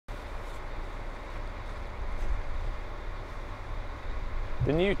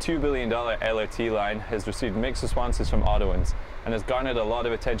The new $2 billion LRT line has received mixed responses from Ottawans and has garnered a lot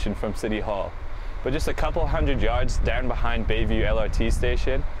of attention from City Hall. But just a couple hundred yards down behind Bayview LRT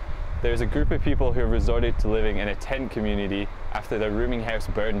station, there's a group of people who have resorted to living in a tent community after their rooming house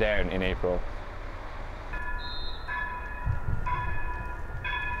burned down in April.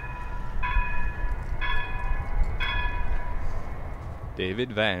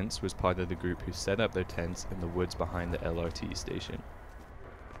 David Vance was part of the group who set up their tents in the woods behind the LRT station.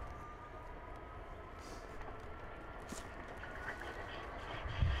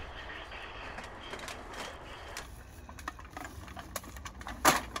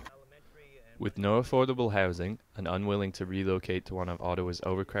 With no affordable housing and unwilling to relocate to one of Ottawa's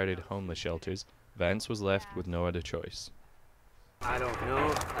overcrowded homeless shelters, Vance was left with no other choice. I don't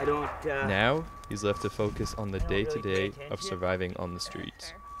know. I don't. Now, he's left to focus on the day-to-day of surviving on the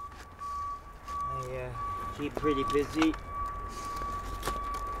streets. I keep pretty busy. You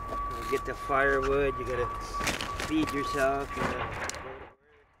get the firewood, you gotta feed yourself.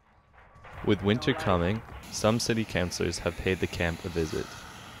 With winter coming, some city councillors have paid the camp a visit.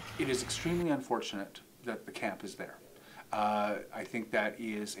 It is extremely unfortunate that the camp is there. I think that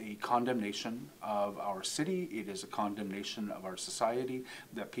is a condemnation of our city. It is a condemnation of our society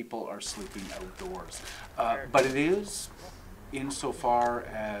that people are sleeping outdoors. But it is, insofar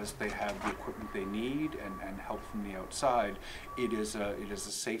as they have the equipment they need and help from the outside, it is a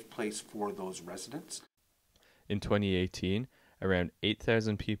safe place for those residents. In 2018, around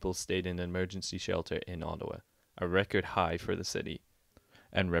 8,000 people stayed in an emergency shelter in Ottawa, a record high for the city,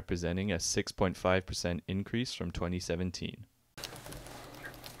 and representing a 6.5% increase from 2017.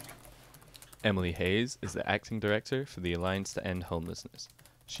 Emily Hayes is the acting director for the Alliance to End Homelessness.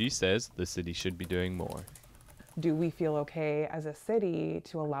 She says the city should be doing more. Do we feel okay as a city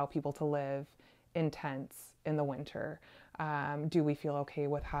to allow people to live in tents in the winter? Do we feel okay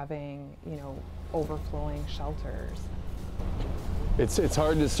with having, overflowing shelters? It's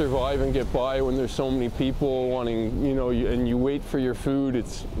hard to survive and get by when there's so many people wanting, and you wait for your food.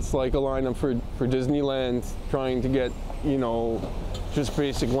 It's like a lineup for Disneyland trying to get, just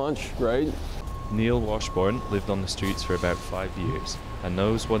basic lunch, right? Neil Washburn lived on the streets for about 5 years and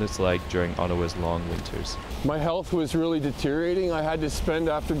knows what it's like during Ottawa's long winters. My health was really deteriorating. I had to spend,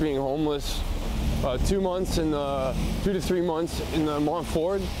 after being homeless, 2 months in 2 to 3 months in the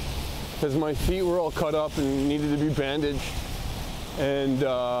Montford because my feet were all cut up and needed to be bandaged. And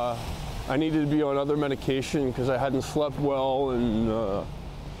I needed to be on other medication because I hadn't slept well, and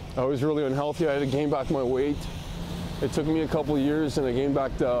I was really unhealthy. I had to gain back my weight. It took me a couple of years, and I gained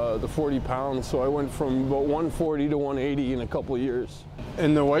back the 40 pounds. So I went from about 140 to 180 in a couple of years.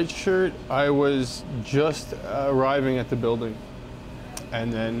 In the white shirt, I was just arriving at the building.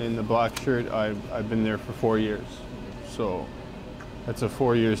 And then in the black shirt, I've been there for 4 years. So that's a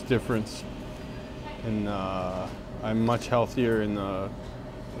 4 years difference. And I'm much healthier in the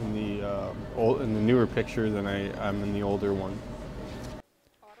newer picture than I am in the older one.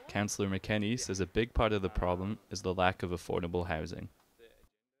 Councillor McKenney says a big part of the problem is the lack of affordable housing.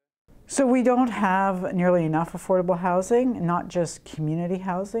 So we don't have nearly enough affordable housing, not just community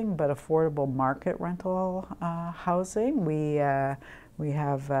housing, but affordable market rental housing. We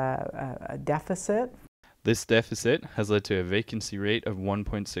have a deficit. This deficit has led to a vacancy rate of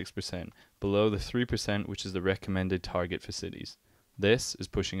 1.6%, below the 3% which is the recommended target for cities. This is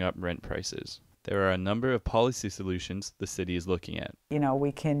pushing up rent prices. There are a number of policy solutions the city is looking at.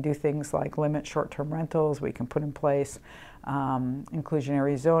 We can do things like limit short-term rentals. We can put in place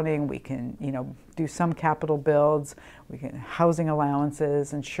inclusionary zoning. We can, do some capital builds. We can housing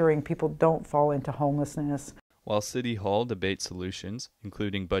allowances, ensuring people don't fall into homelessness. While City Hall debates solutions,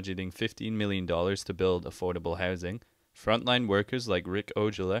 including budgeting $15 million to build affordable housing, frontline workers like Rick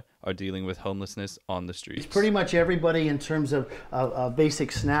Ojala are dealing with homelessness on the streets. It's pretty much everybody in terms of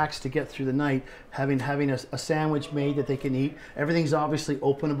basic snacks to get through the night, having a sandwich made that they can eat. Everything's obviously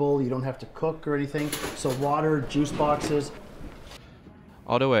openable. You don't have to cook or anything. So water, juice boxes.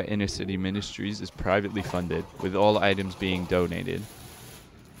 Ottawa Inner City Ministries is privately funded, with all items being donated.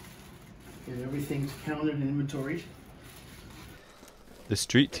 And everything's counted and inventoried. The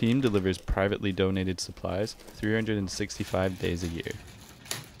street team delivers privately donated supplies 365 days a year.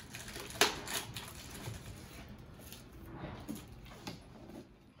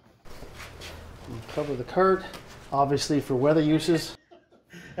 We'll cover the cart, obviously for weather uses.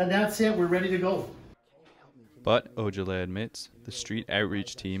 And that's it, we're ready to go. But, Ojala admits, the street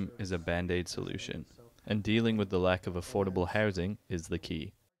outreach team is a band-aid solution, and dealing with the lack of affordable housing is the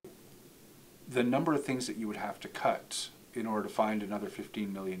key. The number of things that you would have to cut in order to find another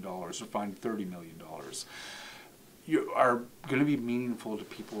 $15 million or find $30 million, are going to be meaningful to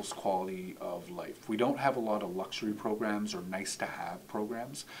people's quality of life. We don't have a lot of luxury programs or nice to have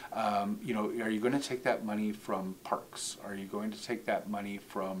programs. You know, are you going to take that money from parks? Are you going to take that money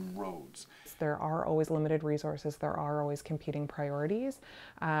from roads? There are always limited resources. There are always competing priorities.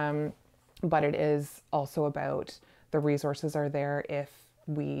 But it is also about the resources are there if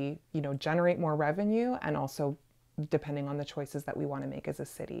we, you know, generate more revenue, and also depending on the choices that we want to make as a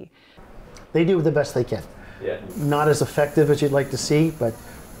city. They do the best they can. Yeah. Not as effective as you'd like to see, but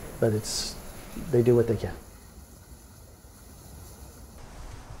they do what they can.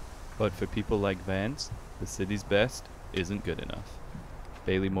 But for people like Vance, the city's best isn't good enough.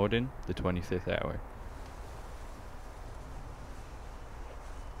 Bailey Morden, The 25th Hour.